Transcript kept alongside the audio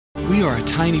We are a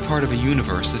tiny part of a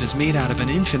universe that is made out of an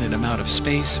infinite amount of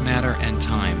space, matter, and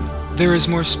time. There is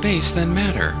more space than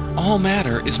matter. All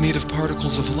matter is made of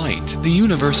particles of light. The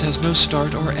universe has no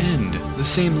start or end. The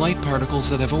same light particles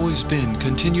that have always been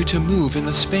continue to move in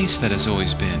the space that has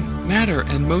always been. Matter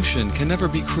and motion can never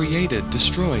be created,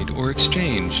 destroyed, or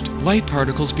exchanged. Light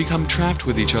particles become trapped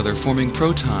with each other, forming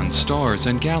protons, stars,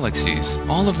 and galaxies.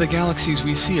 All of the galaxies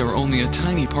we see are only a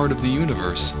tiny part of the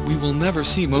universe. We will never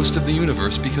see most of the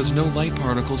universe because no light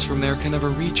particles from there can ever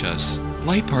reach us.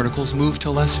 Light particles move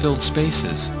to less filled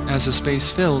spaces. As a space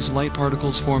fills, light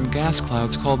particles form gas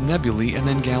clouds called nebulae and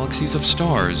then galaxies of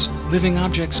stars. Living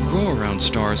objects grow around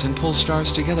stars and pull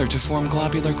stars together to form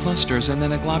globular clusters and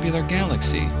then a globular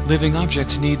galaxy. Living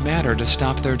objects need matter to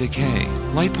stop their decay.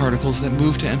 Light particles that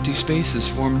move to empty spaces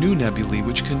form new nebulae,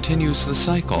 which continues the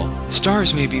cycle.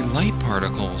 Stars may be light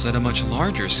particles at a much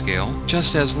larger scale,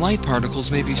 just as light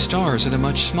particles may be stars at a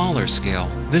much smaller scale.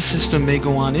 This system may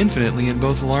go on infinitely in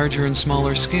both larger and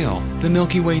smaller scale. The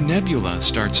Milky Way nebula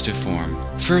starts to form.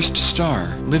 First star.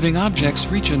 Living objects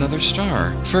reach another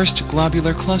star. First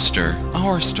globular cluster.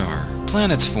 Our star.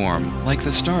 Planets form. Like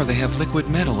the star, they have liquid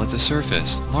metal at the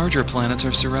surface. Larger planets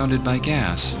are surrounded by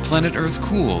gas. Planet Earth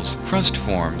cools. Crust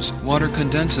forms. Water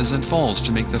condenses and falls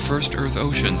to make the first Earth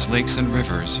oceans, lakes, and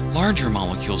rivers. Larger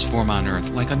molecules form on Earth,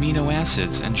 like amino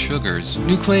acids and sugars.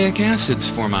 Nucleic acids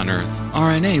form on Earth.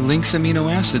 RNA links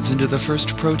amino acids into the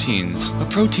first proteins. A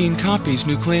protein copies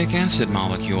nucleic acid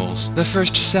molecules. The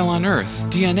first cell on Earth.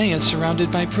 DNA is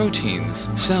surrounded by proteins.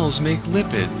 Cells make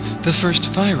lipids. The first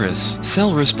virus.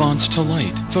 Cell response to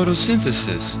light.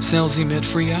 Photosynthesis. Cells emit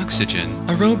free oxygen.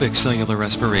 Aerobic cellular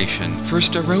respiration.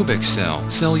 First aerobic cell.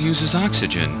 Cell uses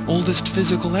oxygen. Oldest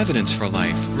physical evidence for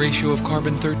life. Ratio of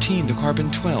carbon-13 to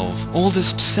carbon-12.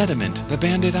 Oldest sediment. The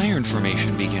banded iron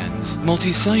formation begins.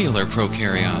 Multicellular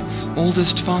prokaryotes.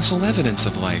 Oldest fossil evidence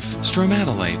of life.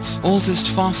 Stromatolites. Oldest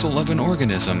fossil of an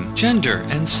organism. Gender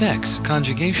and sex.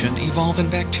 Conjugation evolve in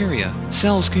bacteria.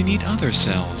 Cells can eat other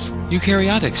cells.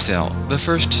 Eukaryotic cell. The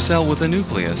first cell with a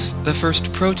nucleus. The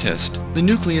first protist. The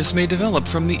nucleus may develop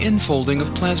from the infolding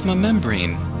of plasma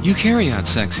membrane. Eukaryote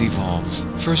sex evolves.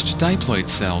 First diploid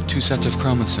cell, 2 sets of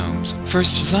chromosomes.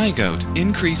 First zygote,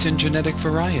 increase in genetic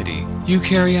variety.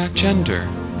 Eukaryote gender.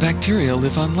 Bacteria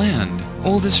live on land.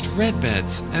 Oldest red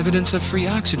beds, evidence of free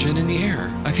oxygen in the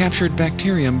air. A captured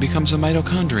bacterium becomes a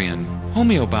mitochondrion.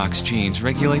 Homeobox genes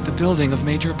regulate the building of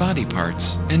major body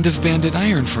parts. End of banded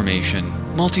iron formation.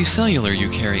 Multicellular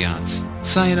eukaryotes.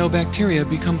 Cyanobacteria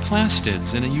become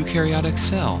plastids in a eukaryotic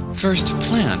cell. First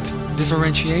plant.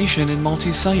 Differentiation in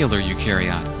multicellular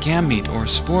eukaryote. Gamete or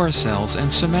spore cells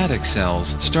and somatic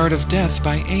cells. Start of death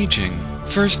by aging.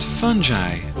 First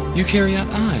fungi. Eukaryote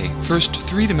eye. First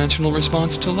three-dimensional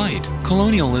response to light.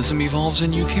 Colonialism evolves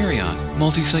in eukaryote.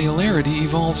 Multicellularity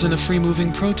evolves in a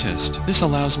free-moving protist. This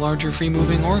allows larger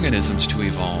free-moving organisms to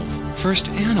evolve. First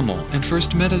animal and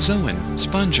first metazoan.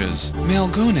 Sponges. Male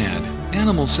gonad.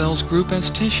 Animal cells group as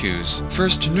tissues.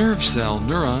 First nerve cell,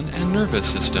 neuron, and nervous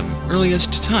system.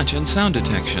 Earliest touch and sound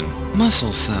detection.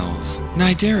 Muscle cells.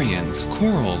 Cnidarians,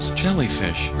 corals,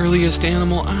 jellyfish. Earliest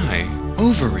animal eye.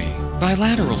 Ovary.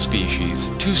 Bilateral species,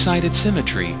 two-sided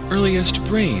symmetry, earliest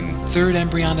brain, third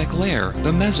embryonic layer,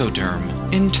 the mesoderm.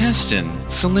 Intestine,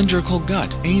 cylindrical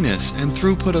gut, anus, and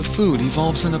throughput of food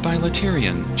evolves in a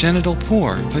bilaterian. Genital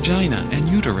pore, vagina, and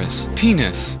uterus.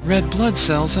 Penis, red blood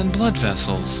cells and blood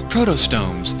vessels.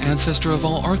 Protostomes, ancestor of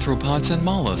all arthropods and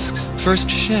mollusks. First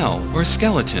shell, or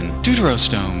skeleton.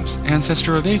 Deuterostomes,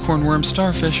 ancestor of acornworm,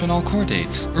 starfish, and all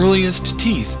chordates. Earliest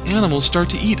teeth, animals start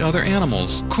to eat other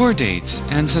animals. Chordates,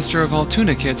 ancestor of all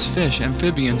tunicates, fish,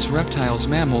 amphibians, reptiles,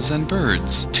 mammals, and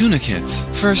birds. Tunicates,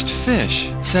 first fish.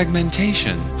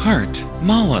 Segmentation, heart.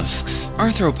 Mollusks,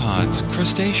 arthropods,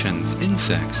 crustaceans,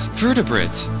 insects.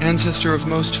 Vertebrates, ancestor of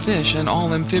most fish and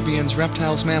all amphibians,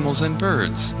 reptiles, mammals, and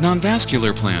birds.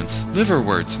 Non-vascular plants,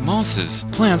 liverworts, mosses.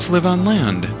 Plants live on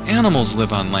land. Animals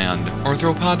live on land.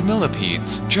 Arthropod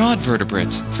millipedes. Jawed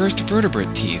vertebrates, first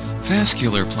vertebrate teeth.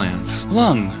 Vascular plants.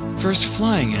 Lung, first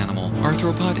flying animal,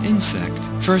 arthropod insect.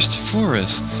 First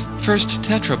forests. First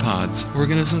tetrapods,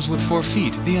 organisms with 4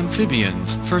 feet, the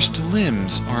amphibians. First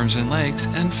limbs, arms and legs,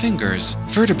 and fingers.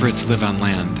 Vertebrates live on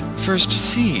land. First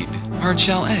seed.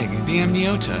 Hard-shell egg, the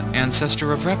amniota,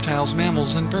 ancestor of reptiles,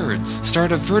 mammals, and birds.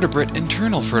 Start of vertebrate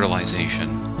internal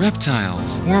fertilization.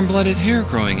 Reptiles, warm-blooded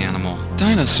hair-growing animal.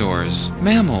 Dinosaurs.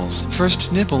 Mammals.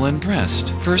 First nipple and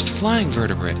breast. First flying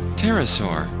vertebrate.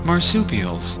 Pterosaur.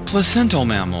 Marsupials. Placental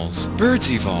mammals. Birds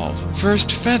evolve.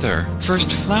 First feather.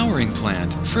 First flowering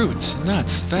plant. Fruits,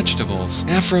 nuts, vegetables.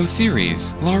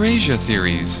 Afrotheres. Laurasia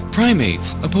theories.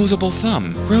 Primates. Opposable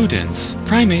thumb. Rodents.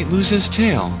 Primate loses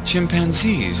tail.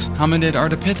 Chimpanzees. Hominid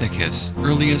ardipithecus.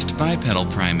 Earliest bipedal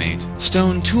primate.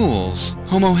 Stone tools.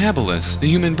 Homo habilis. The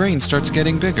human brain starts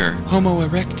getting bigger. Homo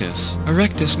erectus.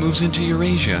 Erectus moves into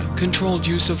Eurasia. Controlled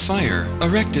use of fire.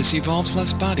 Erectus evolves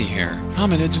less body hair.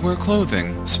 Hominids wear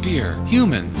clothing. Spear.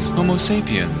 Humans. Homo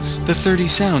sapiens. The 30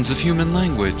 sounds of human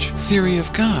language. Theory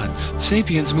of gods.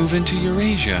 Sapiens move into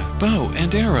Eurasia. Bow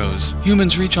and arrows.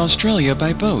 Humans reach Australia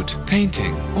by boat.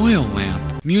 Painting. Oil lamp.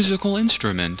 Musical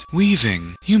instrument.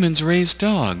 Weaving. Humans raise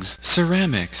dogs.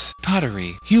 Ceramics.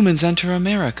 Pottery. Humans enter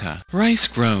America. Rice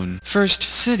grown. First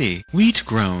city. Wheat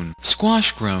grown.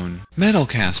 Squash grown. Metal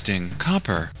casting.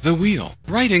 Copper. The wheel.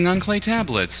 Writing on clay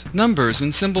tablets. Numbers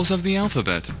and symbols of the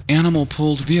alphabet. Animal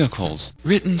pulled vehicles.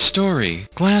 Written story.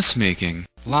 Glass making.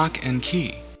 Lock and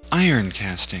key. Iron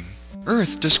casting.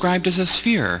 Earth described as a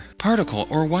sphere, particle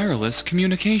or wireless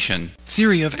communication.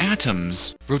 Theory of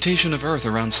atoms. Rotation of Earth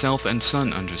around self and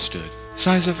sun understood.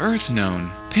 Size of Earth known.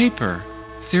 Paper.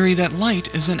 Theory that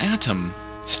light is an atom.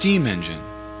 Steam engine.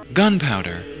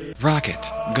 Gunpowder. Rocket.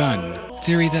 Gun.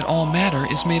 Theory that all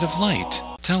matter is made of light.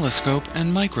 Telescope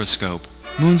and microscope.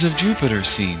 Moons of Jupiter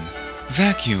seen.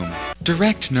 Vacuum.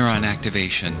 Direct neuron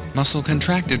activation. Muscle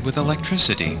contracted with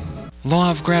electricity.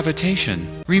 Law of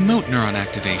gravitation. Remote neuron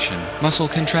activation. Muscle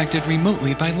contracted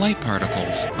remotely by light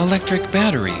particles. Electric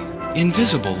battery.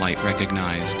 Invisible light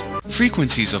recognized.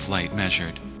 Frequencies of light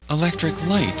measured. Electric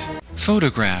light.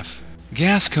 Photograph.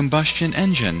 Gas combustion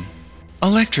engine.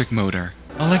 Electric motor.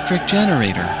 Electric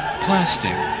generator.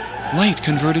 Plastic. Light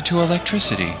converted to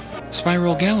electricity.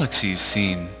 Spiral galaxies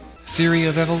seen. Theory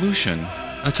of evolution.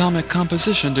 Atomic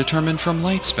composition determined from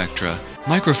light spectra.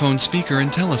 Microphone, speaker,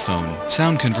 and telephone.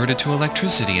 Sound converted to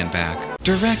electricity and back.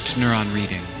 Direct neuron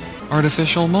reading.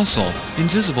 Artificial muscle.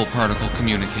 Invisible particle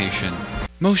communication.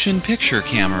 Motion picture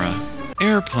camera.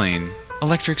 Airplane.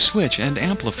 Electric switch and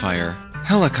amplifier.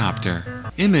 Helicopter.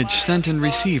 Image sent and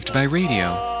received by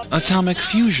radio. Atomic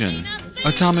fusion.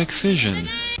 Atomic fission.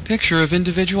 Picture of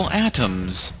individual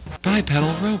atoms.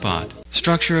 Bipedal robot.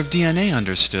 Structure of DNA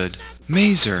understood.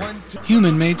 Maser.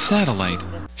 Human-made satellite.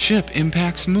 Ship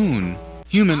impacts moon.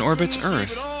 Human orbits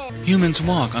Earth. Humans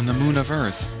walk on the moon of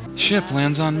Earth. Ship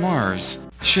lands on Mars.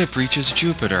 Ship reaches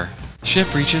Jupiter.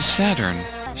 Ship reaches Saturn.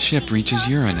 Ship reaches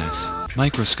Uranus.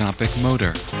 Microscopic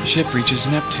motor. Ship reaches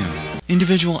Neptune.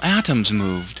 Individual atoms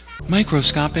moved.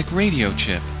 Microscopic radio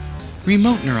chip.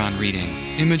 Remote neuron reading.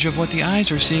 Image of what the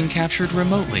eyes are seeing captured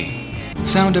remotely.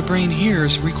 Sound a brain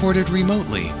hears recorded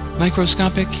remotely.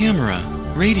 Microscopic camera.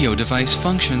 Radio device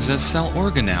functions as cell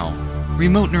organelle.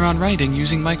 Remote neuron writing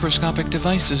using microscopic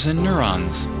devices and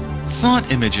neurons.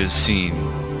 Thought images seen.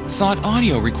 Thought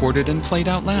audio recorded and played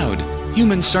out loud.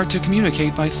 Humans start to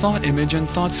communicate by thought image and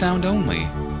thought sound only.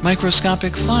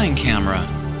 Microscopic flying camera.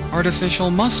 Artificial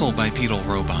muscle bipedal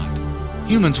robot.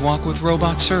 Humans walk with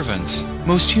robot servants.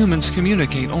 Most humans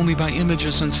communicate only by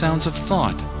images and sounds of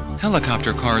thought.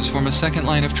 Helicopter cars form a second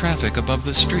line of traffic above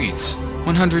the streets.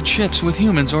 100 ships with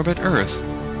humans orbit Earth.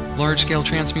 Large-scale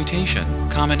transmutation.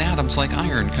 Common atoms like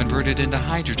iron converted into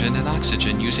hydrogen and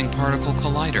oxygen using particle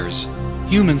colliders.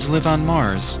 Humans live on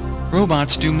Mars.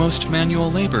 Robots do most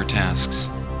manual labor tasks.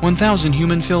 1,000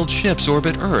 human-filled ships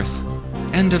orbit Earth.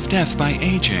 End of death by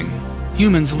aging.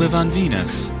 Humans live on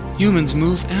Venus. Humans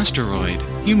move asteroid.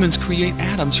 Humans create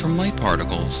atoms from light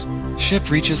particles. Ship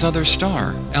reaches other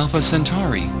star. Alpha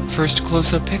Centauri. First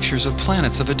close-up pictures of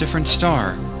planets of a different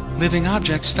star. Living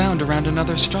objects found around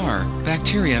another star.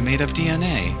 Bacteria made of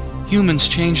DNA. Humans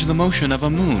change the motion of a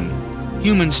moon.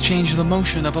 Humans change the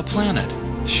motion of a planet.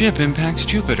 Ship impacts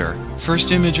Jupiter. First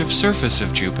image of surface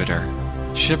of Jupiter.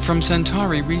 Ship from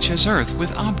Centauri reaches Earth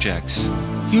with objects.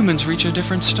 Humans reach a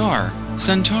different star.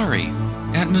 Centauri.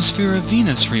 Atmosphere of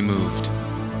Venus removed.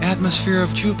 Atmosphere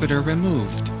of Jupiter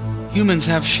removed. Humans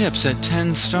have ships at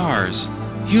 10 stars.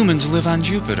 Humans live on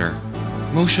Jupiter.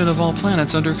 Motion of all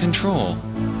planets under control.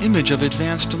 Image of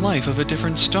advanced life of a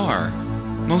different star.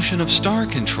 Motion of star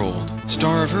controlled.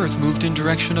 Star of Earth moved in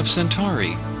direction of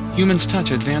Centauri. Humans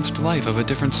touch advanced life of a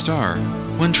different star.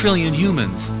 1 trillion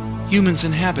humans. Humans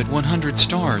inhabit 100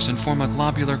 stars and form a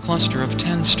globular cluster of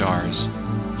 10 stars.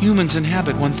 Humans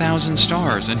inhabit 1,000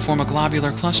 stars and form a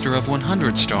globular cluster of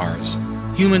 100 stars.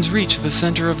 Humans reach the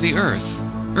center of the Earth.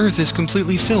 Earth is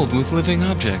completely filled with living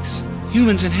objects.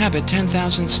 Humans inhabit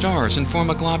 10,000 stars and form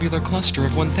a globular cluster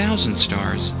of 1,000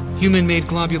 stars. Human-made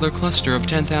globular cluster of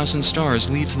 10,000 stars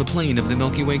leaves the plane of the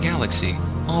Milky Way galaxy.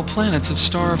 All planets of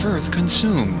star of Earth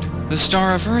consumed. The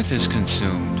star of Earth is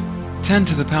consumed. 10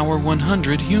 to the power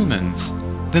 100 humans.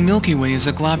 The Milky Way is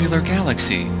a globular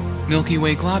galaxy. Milky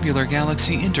Way globular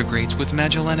galaxy integrates with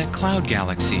Magellanic Cloud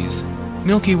galaxies.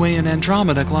 Milky Way and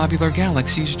Andromeda globular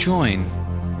galaxies join.